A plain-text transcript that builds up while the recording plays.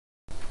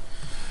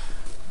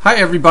Hi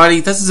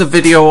everybody, this is a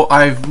video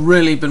I've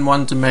really been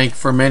wanting to make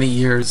for many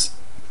years,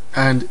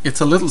 and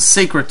it's a little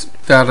secret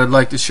that I'd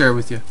like to share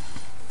with you.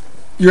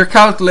 Your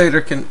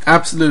calculator can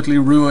absolutely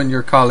ruin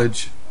your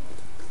college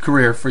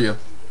career for you.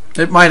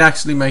 It might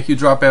actually make you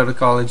drop out of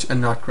college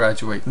and not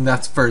graduate, and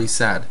that's very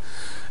sad.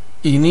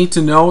 You need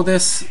to know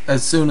this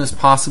as soon as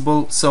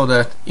possible so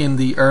that in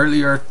the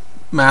earlier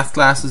math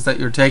classes that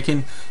you're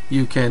taking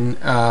you can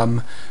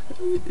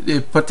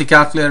put the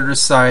calculator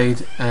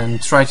aside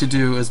and try to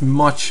do as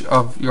much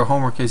of your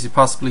homework as you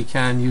possibly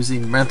can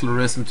using mental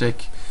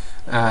arithmetic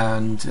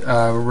and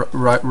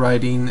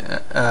writing,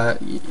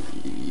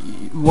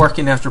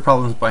 working after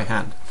problems by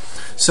hand.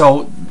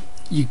 So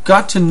you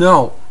got to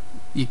know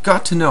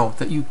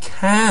that you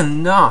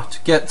cannot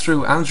get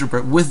through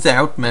algebra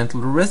without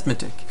mental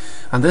arithmetic,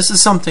 and this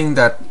is something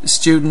that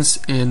students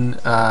in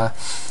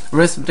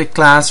arithmetic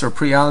class or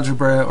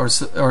pre-algebra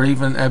or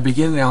even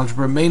beginning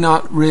algebra may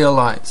not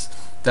realize.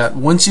 That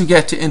once you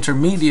get to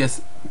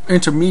intermediate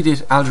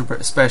algebra,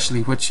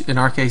 especially, which in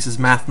our case is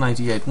Math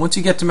 98, once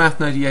you get to Math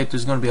 98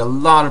 there's going to be a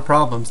lot of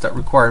problems that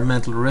require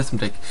mental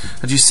arithmetic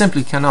that you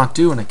simply cannot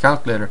do in a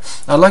calculator.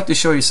 I'd like to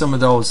show you some of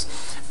those,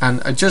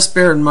 and just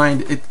bear in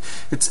mind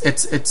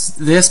it's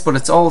this, but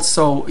it's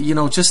also, you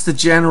know, just the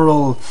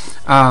general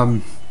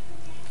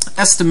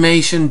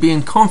estimation,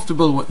 being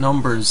comfortable with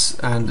numbers,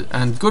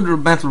 and good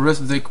mental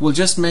arithmetic will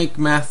just make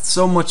math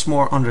so much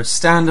more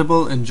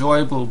understandable,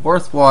 enjoyable,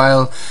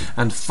 worthwhile,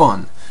 and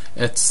fun.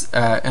 It's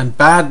and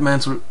bad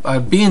mental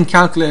being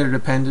calculator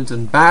dependent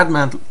and bad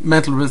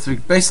mental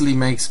arithmetic basically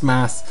makes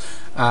math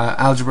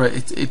algebra,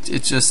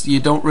 it just,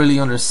 you don't really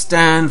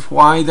understand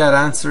why that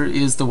answer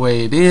is the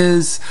way it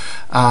is.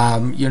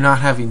 You're not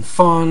having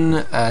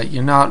fun,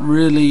 you're not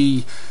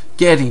really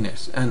getting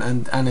it,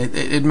 and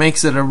it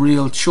makes it a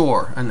real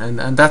chore,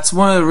 and that's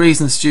one of the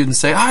reasons students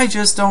say, I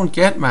just don't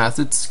get math.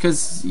 It's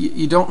because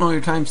you don't know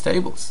your times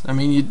tables. I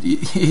mean,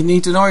 you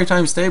need to know your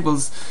times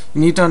tables.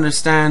 You need to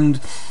understand,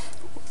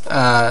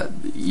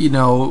 you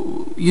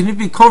know, you need to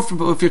be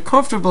comfortable. If you're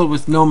comfortable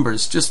with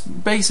numbers,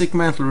 just basic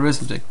mental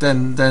arithmetic,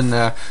 then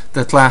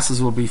the classes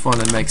will be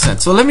fun and make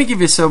sense. So let me give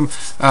you some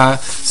well,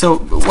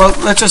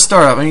 let's just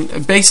start out. I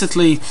mean,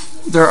 basically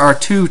there are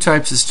two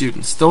types of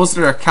students: those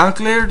that are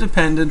calculator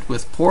dependent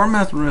with poor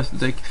mental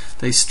arithmetic.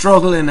 They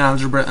struggle in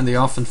algebra and they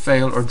often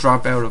fail or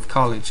drop out of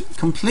college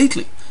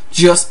completely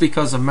just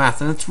because of math,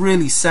 and it's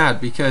really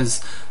sad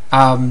because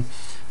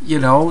you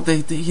know,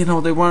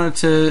 they wanted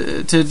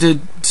to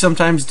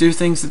sometimes do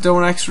things that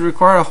don't actually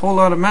require a whole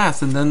lot of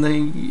math, and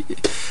then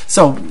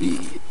so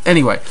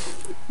anyway,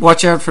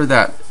 watch out for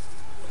that.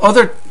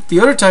 The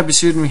other type of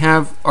student we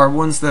have are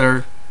ones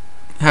that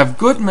have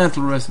good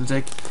mental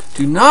arithmetic,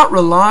 do not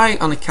rely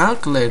on a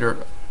calculator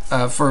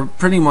for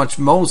pretty much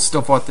most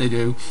of what they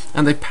do,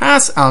 and they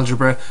pass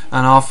algebra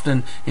and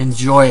often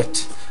enjoy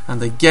it,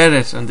 and they get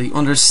it, and they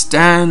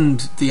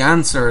understand the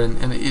answer,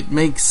 and it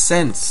makes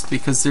sense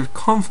because they're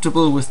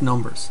comfortable with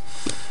numbers.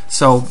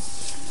 So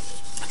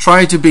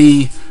try to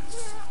be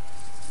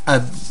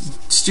a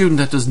student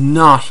that does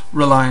not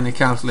rely on a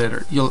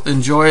calculator. You'll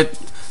enjoy it,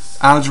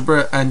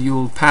 algebra, and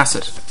you'll pass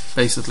it,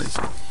 basically.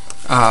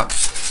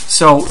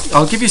 So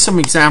I'll give you some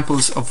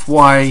examples of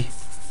why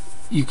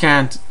you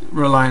can't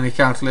rely on a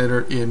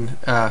calculator in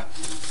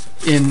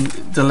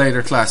the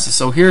later classes.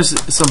 So here's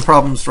some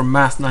problems from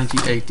Math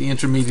 98, the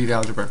intermediate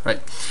algebra. Right?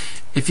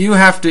 If you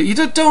have to, you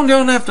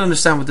don't have to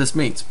understand what this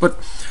means, but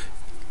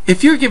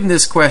if you're given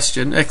this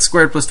question, x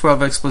squared plus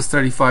 12x plus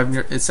 35, and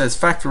it says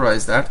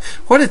factorize that,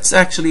 what it's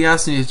actually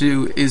asking you to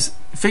do is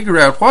figure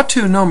out what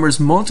two numbers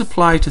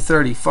multiply to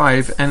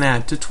 35 and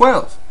add to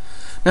 12.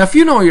 Now, if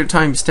you know your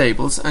times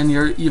tables and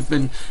you've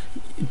been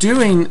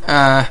doing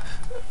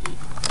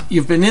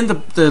you've been in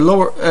the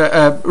lower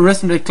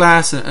arithmetic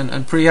class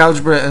and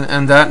pre-algebra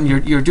and that, and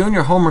you're doing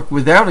your homework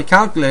without a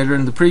calculator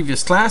in the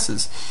previous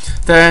classes,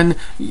 then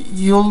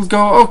you'll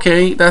go,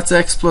 okay, that's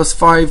x plus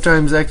 5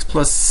 times x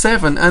plus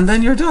 7, and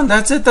then you're done.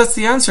 That's it. That's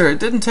the answer. It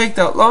didn't take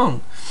that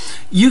long.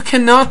 You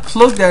cannot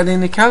plug that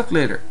in a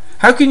calculator.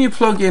 How can you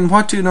plug in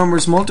what two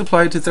numbers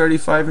multiply to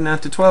 35 and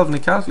add to 12 in a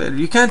calculator?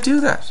 You can't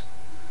do that.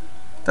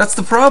 That's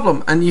the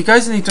problem, and you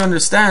guys need to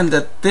understand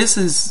that this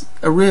is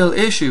a real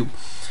issue,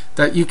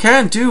 that you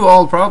can't do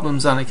all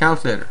problems on a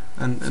calculator,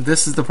 and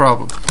this is the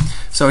problem.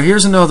 So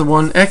here's another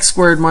one: x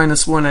squared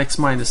minus 1x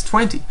minus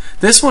 20.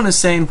 This one is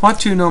saying what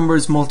two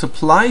numbers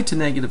multiply to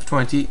negative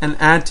 20 and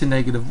add to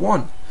negative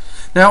 1.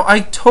 Now,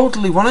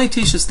 when I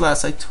teach this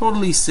class, I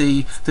totally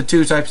see the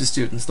two types of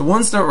students. The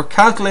ones that were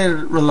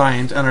calculator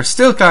reliant and are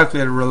still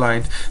calculator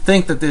reliant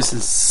think that this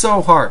is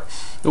so hard.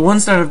 The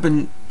ones that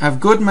have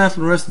good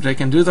mental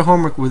arithmetic and do the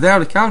homework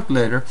without a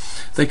calculator,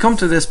 they come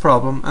to this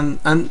problem,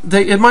 and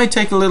it might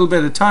take a little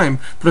bit of time,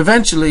 but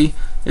eventually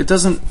it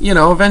doesn't, you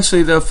know,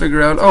 eventually they'll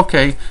figure out,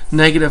 okay,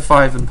 negative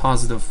 5 and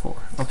positive 4,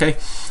 okay?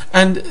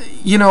 And,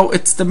 you know,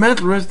 it's the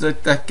mental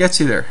arithmetic that gets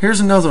you there. Here's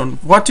another one: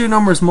 what two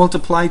numbers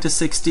multiply to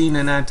 16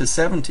 and add to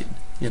 17,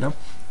 you know?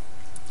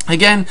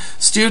 Again,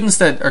 students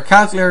that are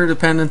calculator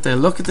dependent, they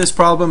look at this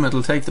problem,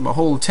 it'll take them a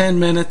whole 10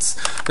 minutes,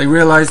 they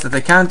realize that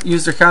they can't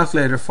use their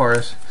calculator for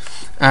it,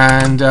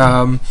 and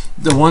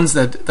the ones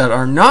that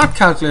are not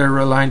calculator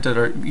reliant, that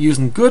are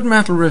using good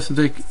mental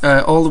arithmetic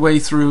all the way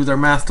through their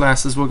math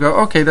classes, will go,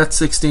 okay, that's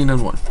 16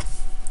 and 1.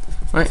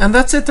 Right, and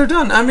that's it, they're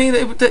done. I mean,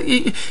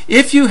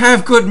 if you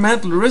have good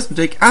mental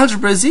arithmetic,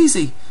 algebra is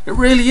easy. It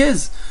really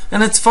is.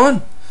 And it's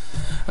fun.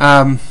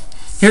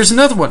 Here's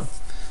another one.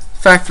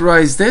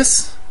 Factorize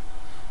this.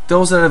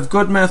 Those that have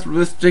good mental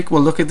arithmetic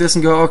will look at this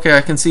and go, okay,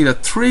 I can see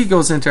that 3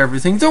 goes into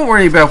everything. Don't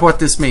worry about what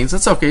this means.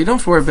 That's okay. You don't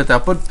have to worry about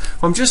that. But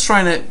I'm just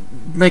trying to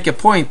make a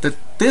point that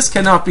this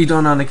cannot be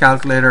done on a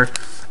calculator.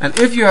 And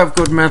if you have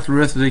good mental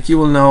arithmetic, you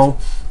will know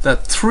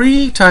that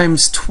 3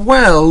 times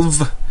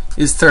 12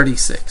 is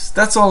 36.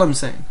 That's all I'm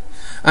saying.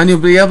 And you'll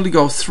be able to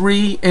go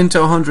 3 into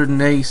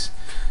 108,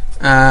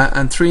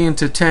 and 3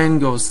 into 10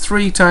 goes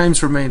 3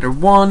 times, remainder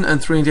 1,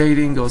 and 3 into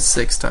 18 goes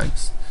 6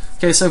 times.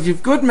 Okay, so if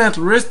you've good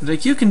mental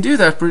arithmetic, you can do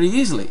that pretty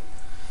easily.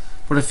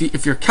 But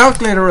if you're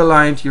calculator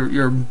reliant,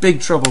 you're in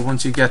big trouble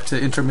once you get to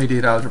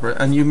intermediate algebra,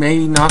 and you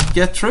may not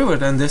get through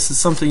it. And this is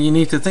something you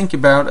need to think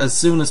about as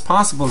soon as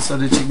possible, so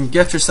that you can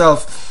get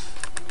yourself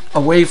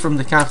away from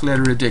the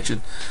calculator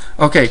addiction.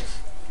 Okay.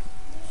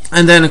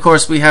 And then, of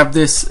course, we have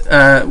this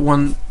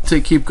one to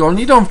keep going.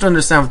 You don't have to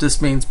understand what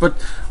this means, but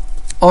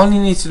all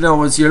you need to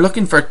know is you're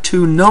looking for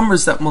two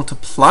numbers that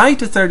multiply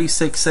to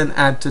 36 and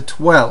add to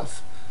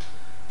 12.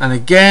 And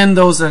again,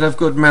 those that have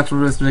good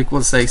mental arithmetic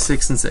will say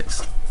 6 and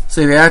 6.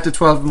 So they add to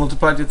 12 and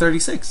multiply to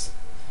 36.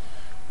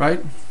 Right?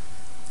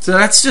 So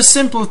that's just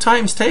simple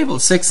times table.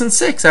 6 and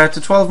 6 add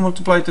to 12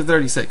 multiplied to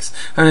 36.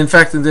 And in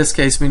fact, in this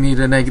case, we need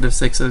a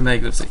 -6 and a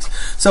 -6.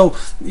 So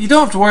you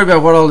don't have to worry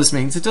about what all this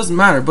means. It doesn't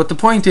matter. But the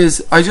point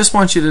is, I just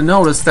want you to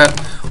notice that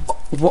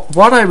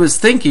what I was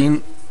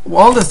thinking,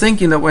 all the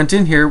thinking that went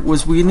in here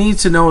was we need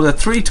to know that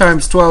 3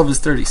 times 12 is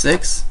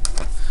 36.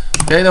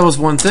 Okay, that was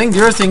one thing.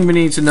 The other thing we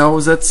need to know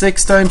is that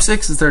 6 times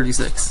 6 is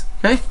 36.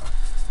 Okay?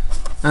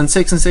 And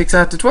 6 and 6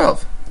 add to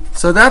 12.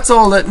 So that's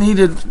all that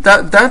needed.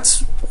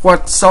 That's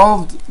what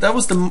solved. That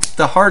was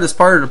the hardest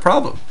part of the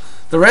problem.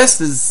 The rest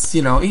is,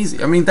 you know,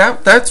 easy. I mean,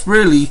 that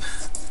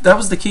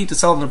was the key to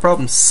solving the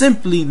problem.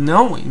 Simply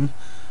knowing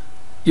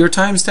your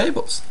times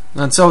tables.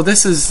 And so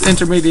this is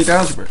intermediate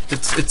algebra.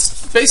 It's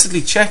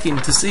basically checking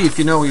to see if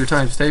you know your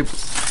times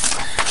tables.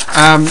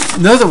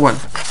 Another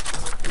one.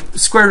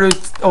 Square root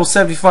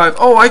 75.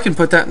 Oh, I can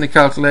put that in the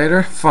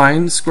calculator.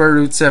 Fine, square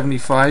root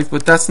 75,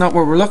 but that's not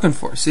what we're looking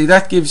for. See,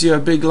 that gives you a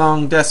big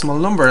long decimal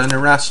number, an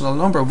irrational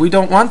number. We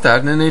don't want that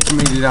in an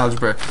intermediate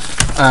algebra.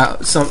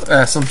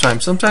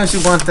 Sometimes we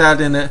want that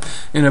in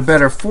a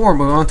better form.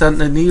 We want that in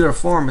a neater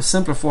form, a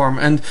simpler form.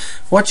 And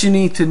what you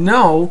need to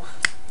know,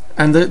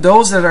 and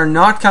those that are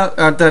not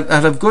that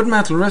have good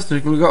mental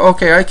arithmetic will go,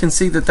 okay, I can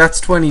see that that's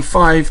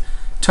 25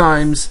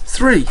 times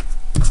 3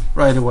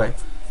 right away.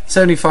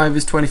 75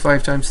 is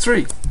 25 times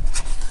 3.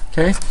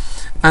 Okay,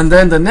 and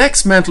then the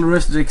next mental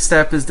arithmetic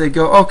step is they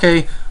go,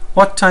 okay,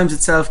 what times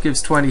itself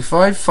gives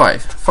 25?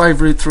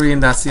 5 root 3,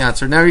 and that's the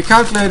answer. Now your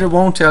calculator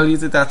won't tell you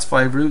that that's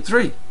 5 root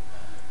 3.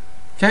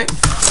 Okay,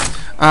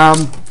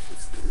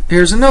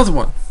 here's another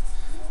one.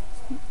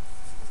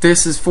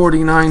 This is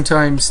 49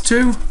 times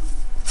 2,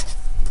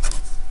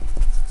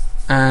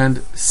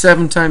 and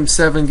 7 times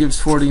 7 gives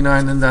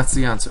 49, and that's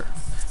the answer.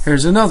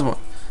 Here's another one.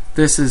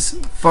 This is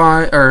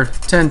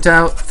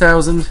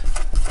 10,000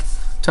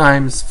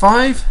 times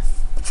 5,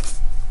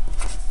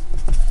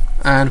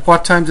 and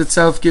what times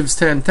itself gives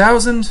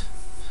 10,000?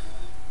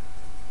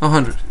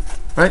 100,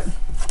 right?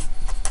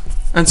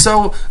 And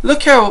so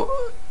look how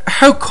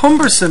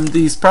cumbersome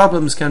these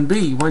problems can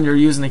be when you're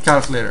using a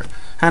calculator,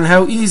 and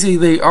how easy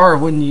they are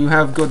when you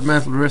have good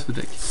mental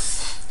arithmetic.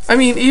 I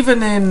mean,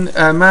 even in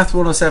Math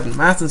 107,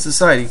 Math and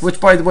Society, which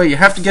by the way you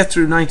have to get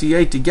through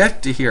 98 to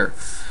get to here.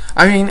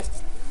 I mean,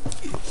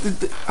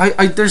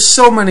 there's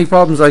so many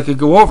problems I could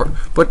go over,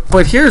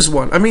 but here's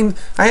one. I mean,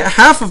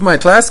 half of my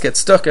class gets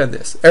stuck on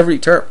this every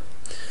term,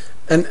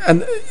 and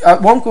I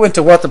won't go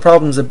into what the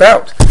problem's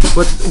about,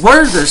 but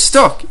where they're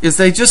stuck is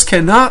they just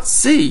cannot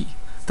see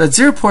that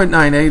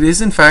 0.98 is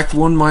in fact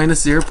 1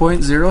 minus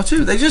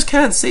 0.02. They just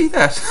can't see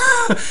that.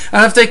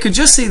 And if they could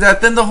just see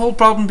that, then the whole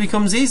problem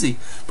becomes easy.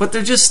 But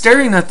they're just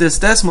staring at this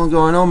decimal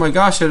going, oh my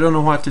gosh, I don't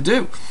know what to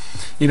do,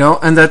 you know,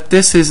 and that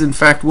this is in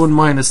fact 1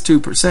 minus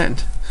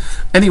 2%.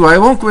 Anyway, I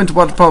won't go into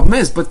what the problem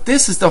is, but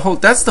this is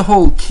that's the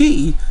whole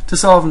key to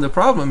solving the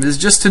problem, is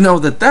just to know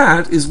that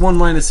that is 1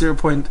 minus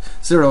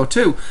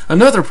 0.02.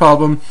 Another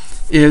problem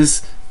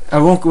is, I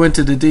won't go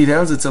into the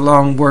details, it's a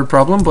long word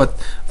problem, but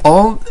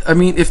I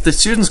mean, if the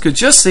students could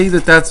just see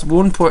that that's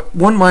 1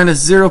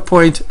 minus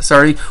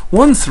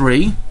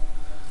 0.13,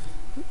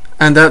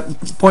 and that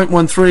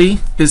 0.13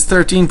 is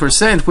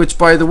 13%, which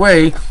by the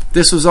way,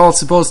 this was all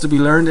supposed to be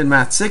learned in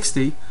Math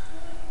 60,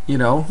 you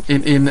know,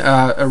 in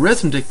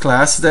arithmetic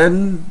class,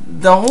 then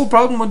the whole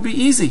problem would be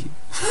easy.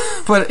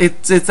 But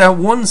it's that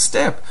one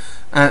step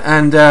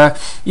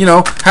You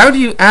know, how do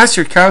you ask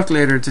your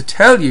calculator to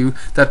tell you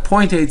that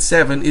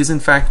 0.87 is in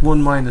fact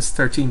 1 minus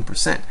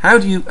 13%? How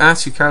do you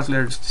ask your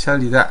calculator to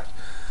tell you that?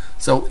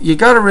 So you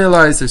got to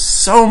realize there's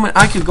so many.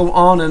 I could go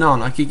on and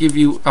on. I could give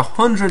you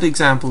 100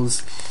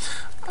 examples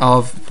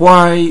of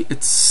why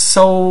it's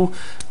so.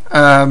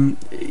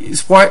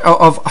 It's why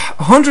of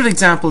 100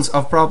 examples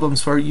of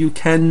problems where you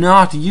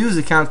cannot use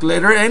a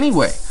calculator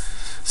anyway.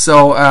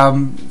 So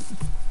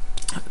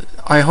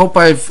I hope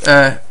I've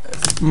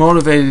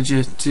motivated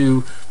you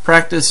to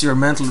practice your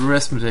mental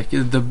arithmetic.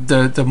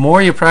 The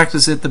more you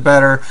practice it, the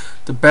better.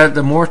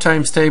 The more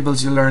times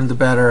tables you learn, the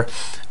better.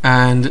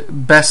 And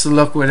best of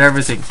luck with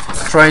everything.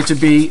 Try to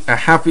be a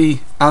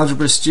happy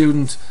algebra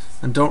student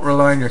and don't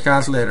rely on your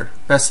calculator.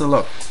 Best of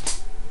luck.